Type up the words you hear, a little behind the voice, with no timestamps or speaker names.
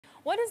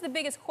What is the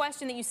biggest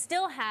question that you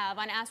still have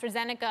on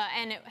AstraZeneca,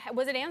 and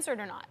was it answered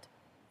or not?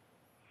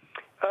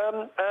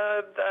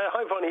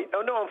 Hi, Vonnie.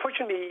 Oh, no,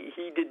 unfortunately,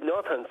 he did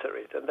not answer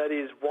it, and that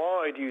is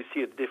why do you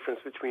see a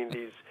difference between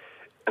these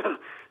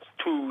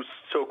two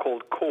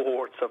so-called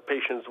cohorts of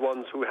patients,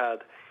 ones who had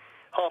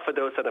half a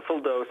dose and a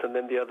full dose, and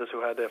then the others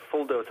who had a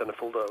full dose and a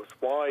full dose?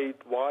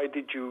 Why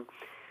did you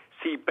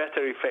see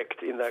better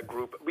effect in that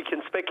group? We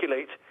can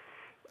speculate,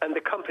 and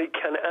the company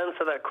can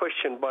answer that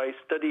question by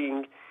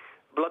studying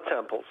blood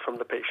samples from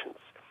the patients.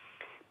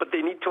 But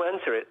they need to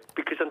answer it,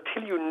 because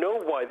until you know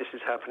why this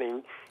is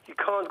happening, you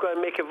can't go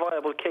and make a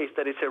viable case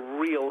that it's a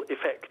real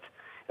effect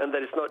and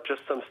that it's not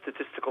just some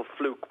statistical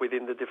fluke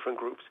within the different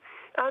groups.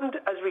 And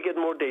as we get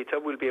more data,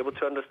 we'll be able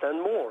to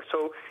understand more.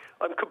 So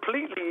I'm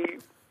completely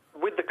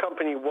with the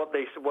company what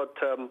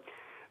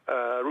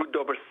Ruud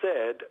Dobber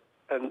said,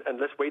 and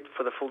let's wait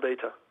for the full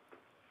data.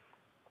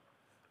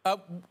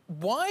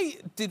 Why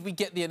did we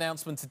get the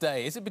announcement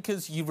today? Is it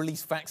because you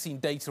released vaccine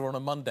data on a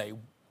Monday?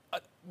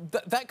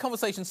 That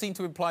conversation seemed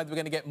to imply that we're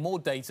going to get more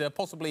data,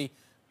 possibly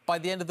by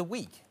the end of the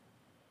week.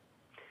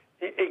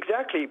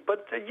 Exactly.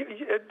 But,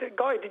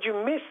 Guy, did you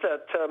miss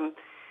that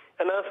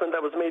announcement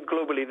that was made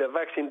globally that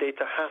vaccine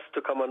data has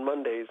to come on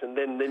Mondays, and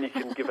then you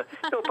can give a...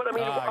 No, but I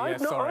mean,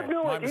 I've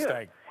no idea.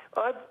 Mistake.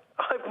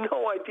 I've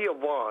no idea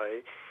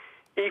why.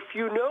 If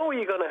you know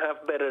you're going to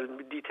have better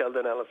detailed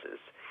analysis,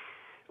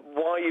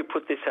 why you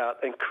put this out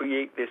and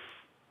create this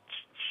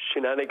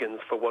shenanigans,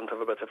 for want of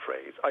a better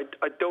phrase.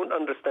 I don't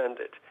understand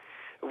it.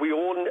 We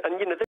all, and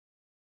you know,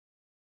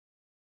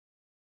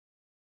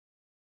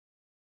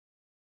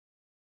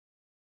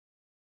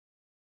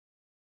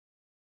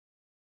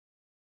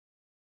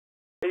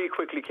 very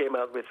quickly came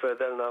out with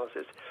further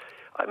analysis.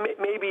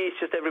 Maybe it's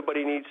just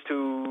everybody needs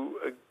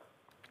to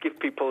give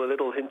people a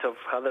little hint of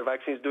how their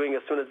vaccine is doing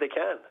as soon as they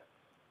can.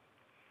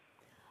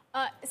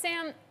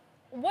 Sam,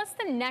 what's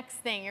the next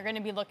thing you're going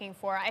to be looking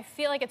for? I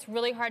feel like it's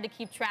really hard to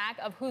keep track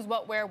of who's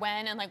what, where,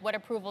 when, and like what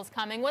approval's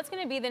coming. What's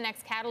going to be the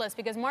next catalyst?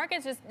 Because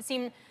markets just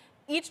seem,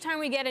 each time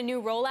we get a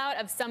new rollout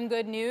of some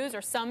good news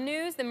or some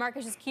news, the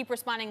markets just keep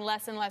responding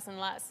less and less and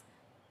less.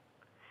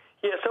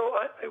 Yeah, so,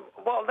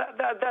 well,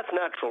 that's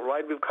natural,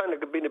 right? We've kind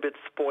of been a bit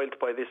spoiled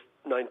by this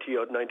 90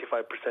 or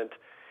 95%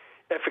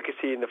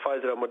 efficacy in the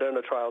Pfizer and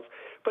Moderna trials.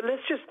 But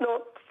let's just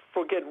not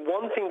forget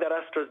one thing that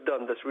Astra's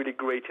done that's really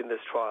great in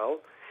this trial,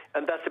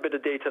 and that's a bit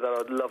of data that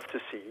I'd love to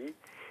see,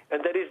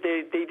 and that is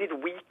they did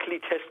weekly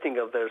testing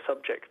of their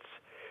subjects.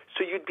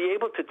 So you'd be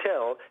able to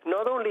tell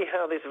not only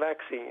how this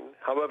vaccine,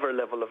 however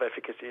level of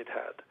efficacy it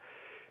had,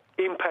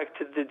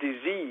 impacted the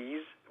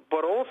disease,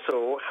 but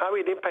also how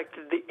it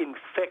impacted the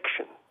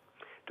infection.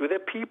 Do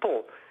there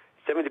people,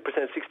 70%,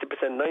 60%,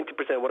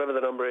 90%, whatever the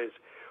number is,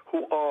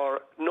 who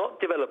are not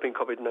developing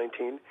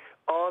COVID-19,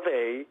 are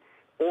they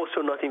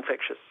also not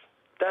infectious?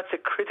 That's a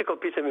critical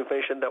piece of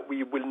information that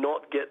we will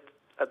not get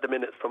at the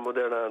minute from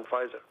Moderna and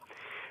Pfizer.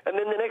 And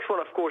then the next one,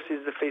 of course,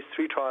 is the phase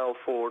 3 trial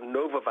for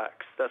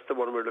Novavax. That's the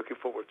one we're looking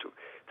forward to.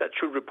 That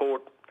should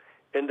report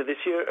end of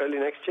this year, early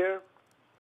next year.